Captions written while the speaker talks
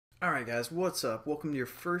Alright guys, what's up? Welcome to your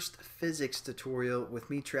first physics tutorial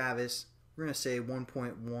with me, Travis. We're going to say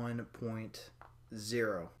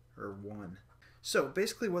 1.1.0 or 1. So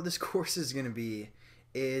basically what this course is going to be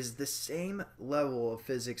is the same level of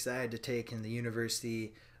physics that I had to take in the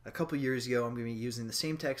university a couple years ago. I'm going to be using the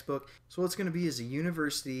same textbook. So what it's going to be is a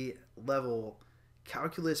university level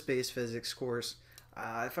calculus-based physics course.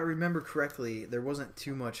 If I remember correctly, there wasn't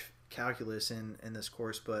too much calculus in this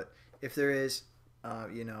course, but if there is,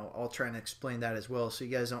 I'll try and explain that as well. So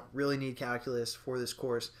you guys don't really need calculus for this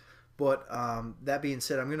course. But that being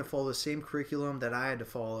said, I'm going to follow the same curriculum that I had to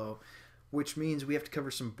follow, which means we have to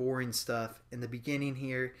cover some boring stuff. In the beginning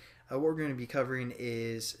here, what we're going to be covering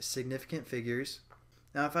is significant figures.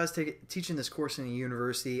 Now, if I was teaching this course in a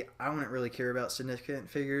university, I wouldn't really care about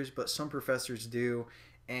significant figures, but some professors do,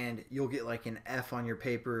 and you'll get like an F on your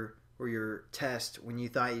paper or your test when you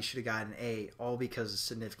thought you should have got an A, all because of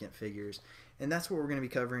significant figures. And that's what we're going to be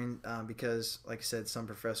covering because, like I said, some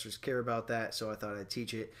professors care about that, so I thought I'd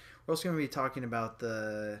teach it. We're also going to be talking about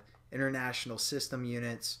the international system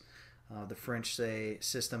units. The French say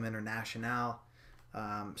System International.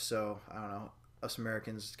 So, I don't know, us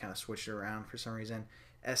Americans kind of switched it around for some reason.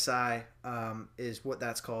 SI is what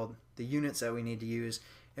that's called, the units that we need to use.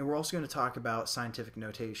 And we're also going to talk about scientific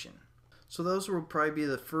notation. So those will probably be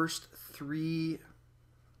the first three,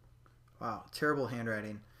 wow, terrible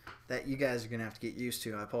handwriting, that you guys are going to have to get used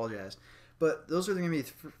to. I apologize. But those are going to be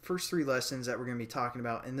the first three lessons that we're going to be talking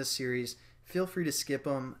about in this series. Feel free to skip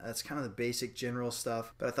them. That's kind of the basic general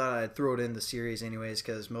stuff. But I thought I'd throw it in the series anyways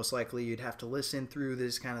because most likely you'd have to listen through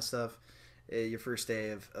this kind of stuff your first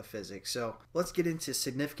day of physics. So let's get into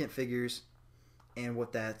significant figures and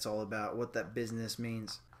what that's all about, what that business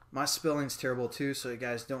means. My spelling's terrible too, so you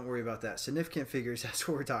guys don't worry about that. Significant figures, that's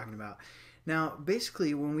what we're talking about. Now,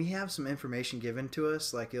 basically, when we have some information given to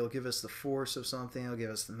us, like it'll give us the force of something, it'll give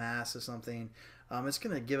us the mass of something, it's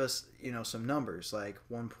going to give us, some numbers like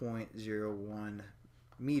 1.01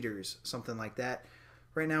 meters, something like that.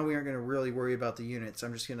 Right now, we aren't going to really worry about the units.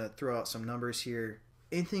 I'm just going to throw out some numbers here.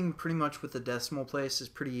 Anything pretty much with the decimal place is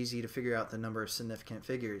pretty easy to figure out the number of significant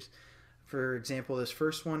figures. For example, this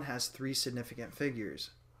first one has 3 significant figures,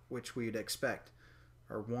 which we'd expect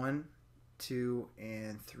are 1, 2,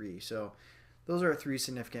 and 3. So those are our 3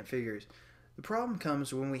 significant figures. The problem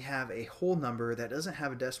comes when we have a whole number that doesn't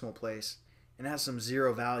have a decimal place and has some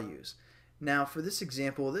 0 values. Now for this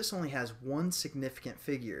example, this only has 1 significant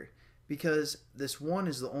figure. Because this 1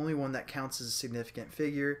 is the only one that counts as a significant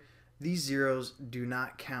figure, these zeros do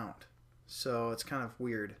not count. So it's kind of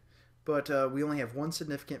weird. But we only have 1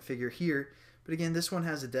 significant figure here. But again, this one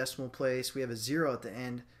has a decimal place. We have a 0 at the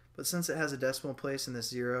end. But since it has a decimal place and this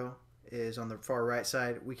 0 is on the far right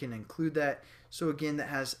side, we can include that. So again, that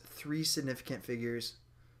has 3 significant figures.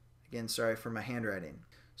 Again, sorry for my handwriting.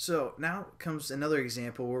 So now comes another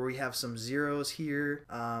example where we have some zeros here,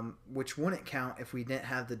 which wouldn't count if we didn't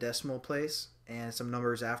have the decimal place, and some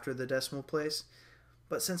numbers after the decimal place.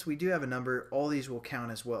 But since we do have a number, all these will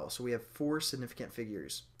count as well. So we have 4 significant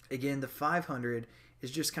figures. Again, the 500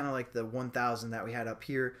 is just kind of like the 1000 that we had up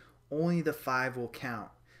here. Only the 5 will count.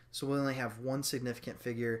 So we only have 1 significant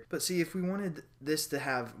figure. But see, if we wanted this to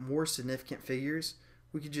have more significant figures,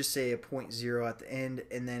 we could just say a 0.0 at the end,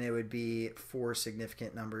 and then it would be 4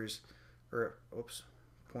 significant numbers, or, oops,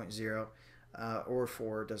 0.0, or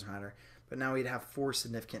 4, doesn't matter. But now we'd have 4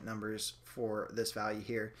 significant numbers for this value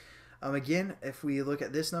here. Again, if we look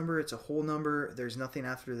at this number, it's a whole number. There's nothing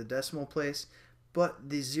after the decimal place. But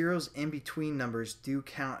the zeros in between numbers do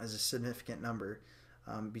count as a significant number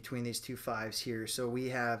between these two 5s here. So we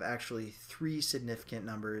have actually 3 significant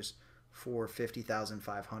numbers for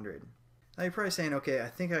 50,500. Now you're probably saying, okay, I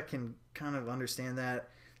think I can kind of understand that.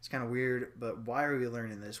 It's kind of weird, but why are we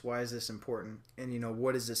learning this? Why is this important? And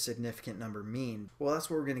what does a significant number mean? Well, that's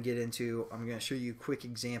what we're going to get into. I'm going to show you a quick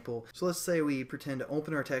example. So let's say we pretend to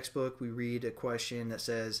open our textbook. We read a question that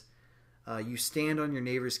says, you stand on your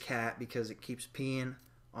neighbor's cat because it keeps peeing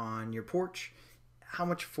on your porch. How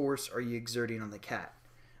much force are you exerting on the cat?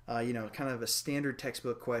 Kind of a standard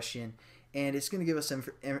textbook question. And it's going to give us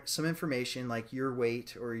some information like your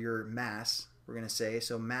weight or your mass, we're going to say.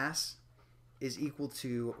 So mass is equal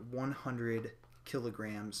to 100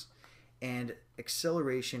 kilograms. And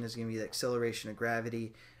acceleration is going to be the acceleration of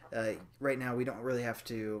gravity. Right now we don't really have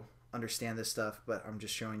to understand this stuff, but I'm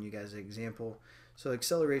just showing you guys an example. So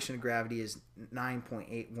acceleration of gravity is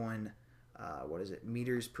 9.81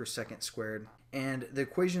 meters per second squared. And the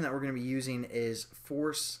equation that we're going to be using is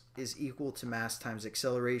force is equal to mass times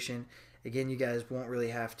acceleration. Again, you guys won't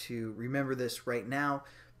really have to remember this right now,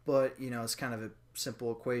 but it's kind of a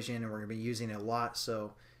simple equation and we're going to be using it a lot.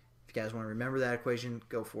 So if If you guys want to remember that equation,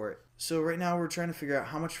 go for it. So right now we're trying to figure out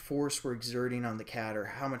how much force we're exerting on the cat, or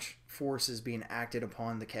how much force is being acted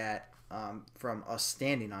upon the cat from us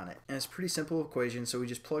standing on it. And it's a pretty simple equation, so we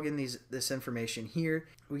just plug in this information here.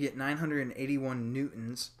 We get 981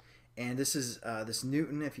 newtons, and this is this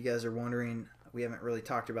newton, if you guys are wondering, we haven't really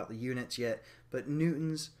talked about the units yet, but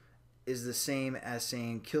newtons is the same as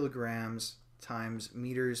saying kilograms times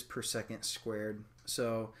meters per second squared.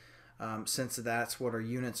 So since that's what our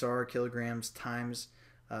units are, kilograms times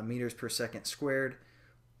meters per second squared,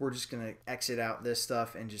 we're just going to exit out this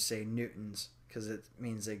stuff and just say newtons, because it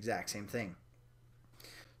means the exact same thing.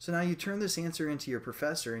 So now you turn this answer into your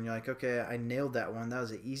professor and you're like, okay, I nailed that one. That was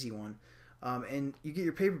an easy one. And you get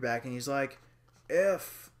your paper back and he's like,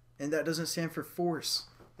 F, and that doesn't stand for force.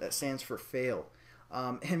 That stands for fail.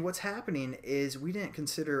 And what's happening is we didn't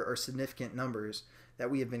consider our significant numbers that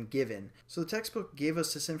we have been given. So the textbook gave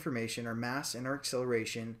us this information, our mass and our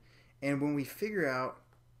acceleration, and when we figure out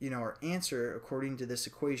our answer according to this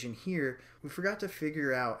equation here, we forgot to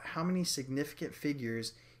figure out how many significant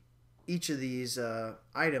figures each of these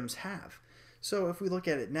items have. So if we look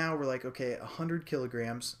at it now, we're like, okay, 100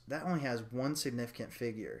 kilograms, that only has one significant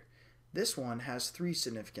figure. This one has 3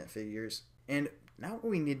 significant figures. And now what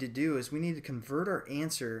we need to do is we need to convert our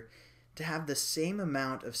answer to have the same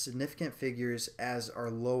amount of significant figures as our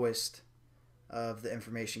lowest of the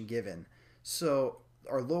information given. So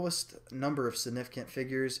our lowest number of significant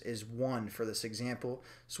figures is 1 for this example.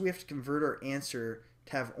 So we have to convert our answer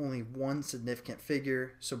to have only one significant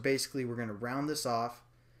figure. So basically we're going to round this off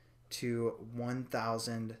to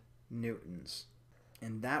 1,000 newtons.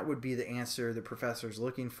 And that would be the answer the professor's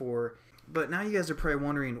looking for. But now you guys are probably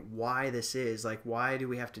wondering why this is. Like, why do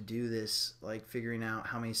we have to do this? Like, figuring out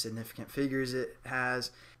how many significant figures it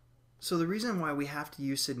has. So the reason why we have to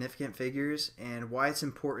use significant figures and why it's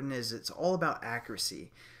important is it's all about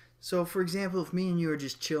accuracy. So for example, if me and you are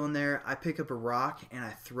just chilling there, I pick up a rock and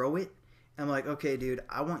I throw it. And I'm like, okay, dude,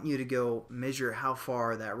 I want you to go measure how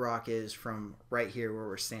far that rock is from right here where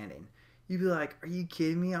we're standing. You'd be like, are you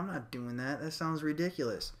kidding me? I'm not doing that. That sounds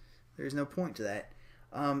ridiculous. There's no point to that.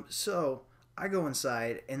 So I go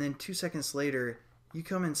inside, and then 2 seconds later, you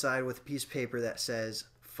come inside with a piece of paper that says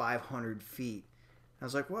 500 feet. I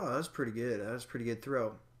was like, wow, that was pretty good. That was a pretty good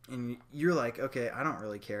throw. And you're like, okay, I don't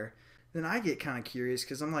really care. Then I get kind of curious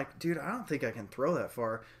because I'm like, dude, I don't think I can throw that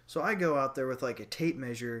far. So I go out there with like a tape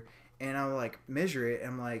measure, and I like measure it,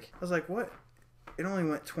 and I was like, what? It only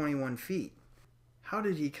went 21 feet. How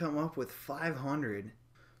did he come up with 500?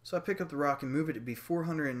 So I pick up the rock and move it to be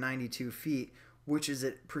 492 feet, which is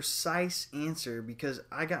a precise answer because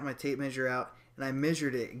I got my tape measure out and I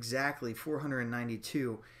measured it exactly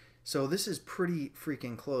 492. So this is pretty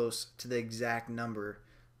freaking close to the exact number.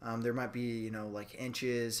 There might be, like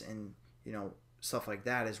inches and, stuff like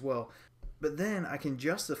that as well. But then I can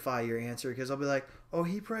justify your answer because I'll be like, oh,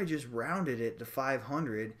 he probably just rounded it to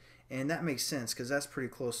 500. And that makes sense because that's pretty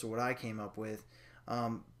close to what I came up with.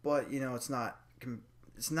 But, it's not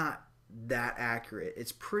that accurate.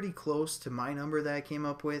 It's pretty close to my number that I came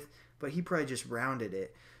up with, but he probably just rounded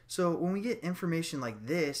it. So when we get information like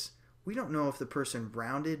this, we don't know if the person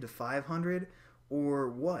rounded to 500 or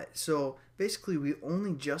what. So basically we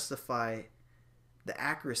only justify the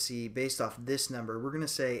accuracy based off this number. We're going to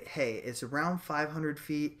say, hey, it's around 500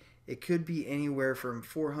 feet. It could be anywhere from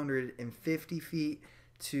 450 feet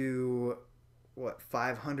to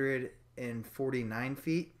 549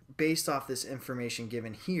 feet based off this information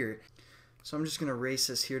given here. So I'm just going to erase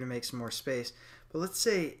this here to make some more space. But let's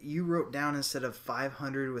say you wrote down instead of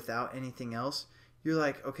 500 without anything else. You're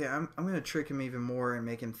like, okay, I'm going to trick him even more and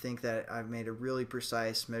make him think that I've made a really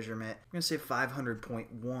precise measurement. I'm going to say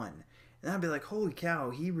 500.1. And I'd be like, holy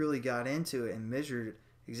cow, he really got into it and measured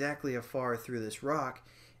exactly how far through this rock.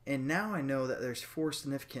 And now I know that there's 4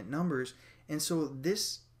 significant numbers. And so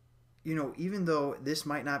this, even though this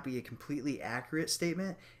might not be a completely accurate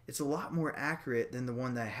statement, it's a lot more accurate than the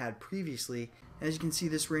one that I had previously. And as you can see,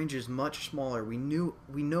 this range is much smaller. We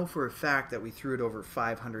know for a fact that we threw it over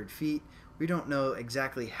 500 feet. We don't know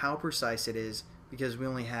exactly how precise it is because we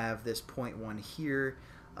only have this 0.1 here,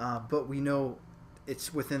 but we know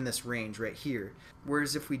it's within this range right here.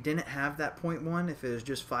 Whereas if we didn't have that 0.1, if it was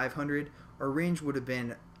just 500, our range would have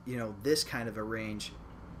been, this kind of a range,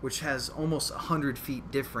 which has almost 100 feet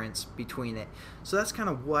difference between it. So that's kind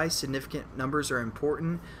of why significant numbers are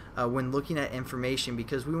important when looking at information,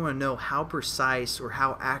 because we want to know how precise or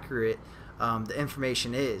how accurate the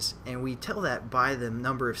information is. And we tell that by the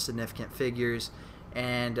number of significant figures,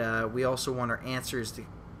 and we also want our answers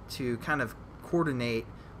to kind of coordinate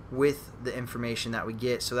with the information that we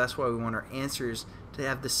get. So that's why we want our answers to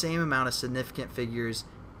have the same amount of significant figures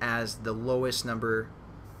as the lowest number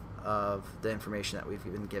of the information that we've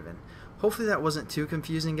been given. Hopefully that wasn't too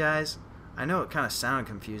confusing, guys. I know it kind of sounded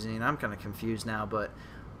confusing, and I'm kind of confused now, but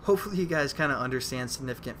hopefully you guys kind of understand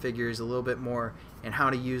significant figures a little bit more and how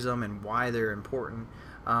to use them and why they're important.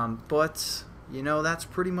 But, you know, that's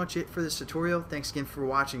pretty much it for this tutorial. Thanks again for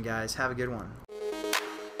watching, guys. Have a good one.